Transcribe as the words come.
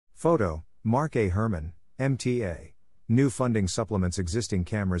Photo, Mark A. Herman, MTA. New funding supplements existing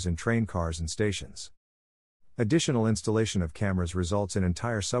cameras in train cars and stations. Additional installation of cameras results in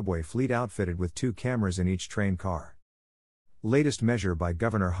entire subway fleet outfitted with 2 cameras in each train car. Latest measure by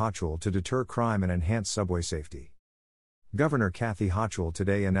Governor Hochul to deter crime and enhance subway safety. Governor Kathy Hochul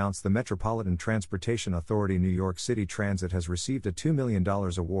today announced the Metropolitan Transportation Authority New York City Transit has received a $2 million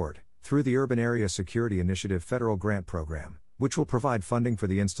award, through the Urban Area Security Initiative federal grant program, which will provide funding for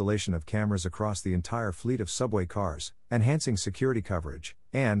the installation of cameras across the entire fleet of subway cars, enhancing security coverage,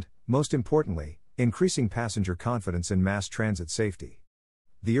 and, most importantly, increasing passenger confidence in mass transit safety.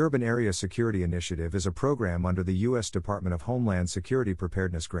 The Urban Area Security Initiative is a program under the U.S. Department of Homeland Security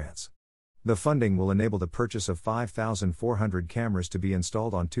Preparedness Grants. The funding will enable the purchase of 5,400 cameras to be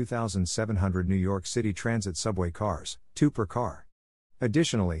installed on 2,700 New York City Transit subway cars, 2 per car.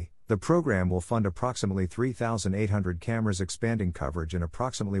 Additionally, the program will fund approximately 3,800 cameras expanding coverage in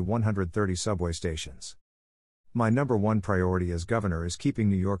approximately 130 subway stations. My number one priority as governor is keeping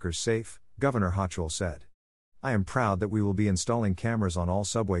New Yorkers safe, Governor Hochul said. I am proud that we will be installing cameras on all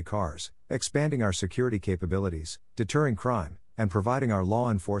subway cars, expanding our security capabilities, deterring crime, and providing our law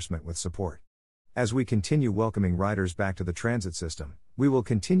enforcement with support. As we continue welcoming riders back to the transit system, we will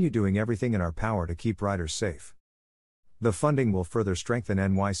continue doing everything in our power to keep riders safe. The funding will further strengthen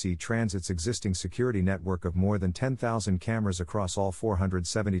NYC Transit's existing security network of more than 10,000 cameras across all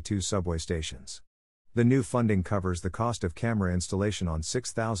 472 subway stations. The new funding covers the cost of camera installation on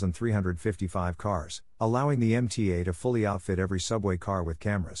 6,355 cars, allowing the MTA to fully outfit every subway car with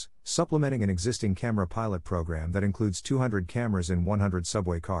cameras, supplementing an existing camera pilot program that includes 200 cameras in 100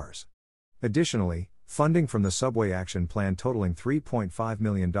 subway cars. Additionally, funding from the Subway Action Plan totaling $3.5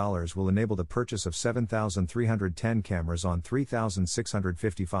 million will enable the purchase of 7,310 cameras on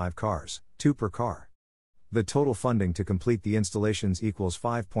 3,655 cars, 2 per car. The total funding to complete the installations equals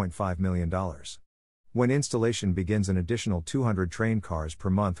 $5.5 million. When installation begins, an additional 200 train cars per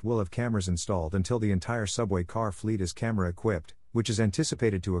month will have cameras installed until the entire subway car fleet is camera equipped, which is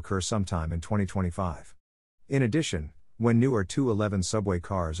anticipated to occur sometime in 2025. In addition, when newer 211 subway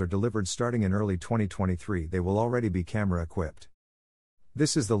cars are delivered starting in early 2023, they will already be camera equipped.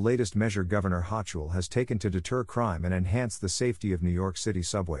 This is the latest measure Governor Hochul has taken to deter crime and enhance the safety of New York City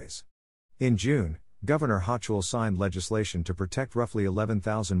subways. In June, Governor Hochul signed legislation to protect roughly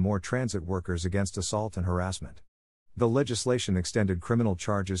 11,000 more transit workers against assault and harassment. The legislation extended criminal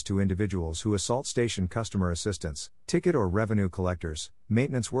charges to individuals who assault station customer assistants, ticket or revenue collectors,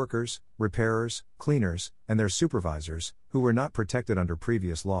 maintenance workers, repairers, cleaners, and their supervisors, who were not protected under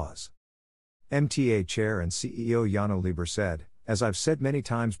previous laws. MTA Chair and CEO Janno Lieber said, "As I've said many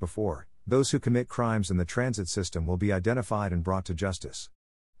times before, those who commit crimes in the transit system will be identified and brought to justice.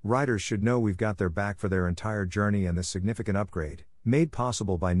 Riders should know we've got their back for their entire journey, and this significant upgrade, made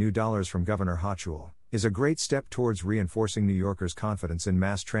possible by new dollars from Governor Hochul, is a great step towards reinforcing New Yorkers' confidence in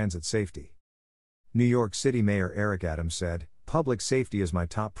mass transit safety." New York City Mayor Eric Adams said, "Public safety is my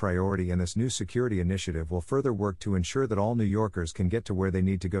top priority, and this new security initiative will further work to ensure that all New Yorkers can get to where they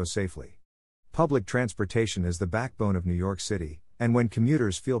need to go safely. Public transportation is the backbone of New York City, and when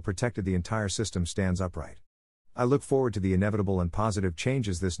commuters feel protected, the entire system stands upright. I look forward to the inevitable and positive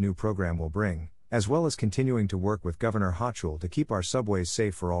changes this new program will bring, as well as continuing to work with Governor Hochul to keep our subways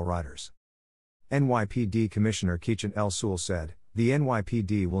safe for all riders." NYPD Commissioner Keechant L. Sewell said, "The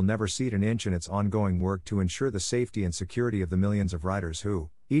NYPD will never cede an inch in its ongoing work to ensure the safety and security of the millions of riders who,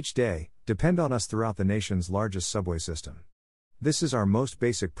 each day, depend on us throughout the nation's largest subway system. This is our most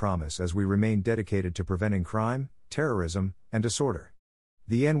basic promise as we remain dedicated to preventing crime, terrorism, and disorder.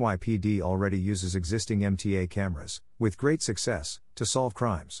 The NYPD already uses existing MTA cameras, with great success, to solve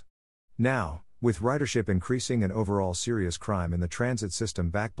crimes. Now, with ridership increasing and overall serious crime in the transit system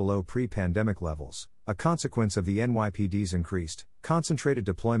back below pre-pandemic levels, a consequence of the NYPD's increased, concentrated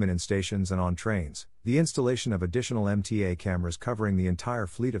deployment in stations and on trains, the installation of additional MTA cameras covering the entire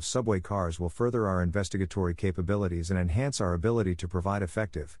fleet of subway cars will further our investigatory capabilities and enhance our ability to provide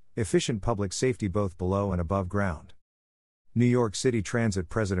effective, efficient public safety both below and above ground." New York City Transit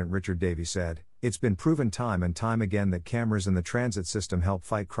President Richard Davey said, "It's been proven time and time again that cameras in the transit system help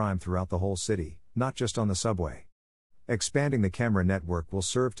fight crime throughout the whole city, not just on the subway. Expanding the camera network will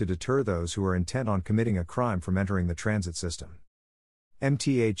serve to deter those who are intent on committing a crime from entering the transit system."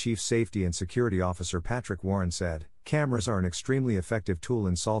 MTA Chief Safety and Security Officer Patrick Warren said, "Cameras are an extremely effective tool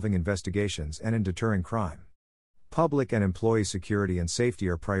in solving investigations and in deterring crime. Public and employee security and safety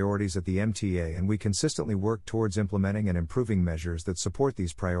are priorities at the MTA, and we consistently work towards implementing and improving measures that support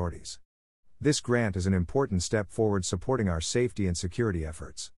these priorities. This grant is an important step forward supporting our safety and security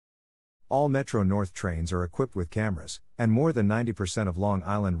efforts." All Metro North trains are equipped with cameras, and more than 90% of Long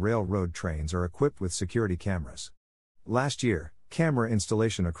Island Railroad trains are equipped with security cameras. Last year, camera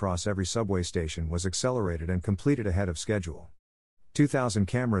installation across every subway station was accelerated and completed ahead of schedule. 2,000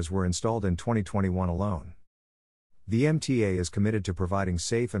 cameras were installed in 2021 alone. The MTA is committed to providing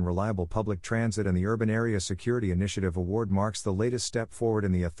safe and reliable public transit, and the Urban Area Security Initiative Award marks the latest step forward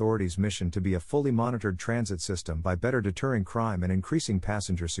in the authority's mission to be a fully monitored transit system by better deterring crime and increasing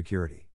passenger security.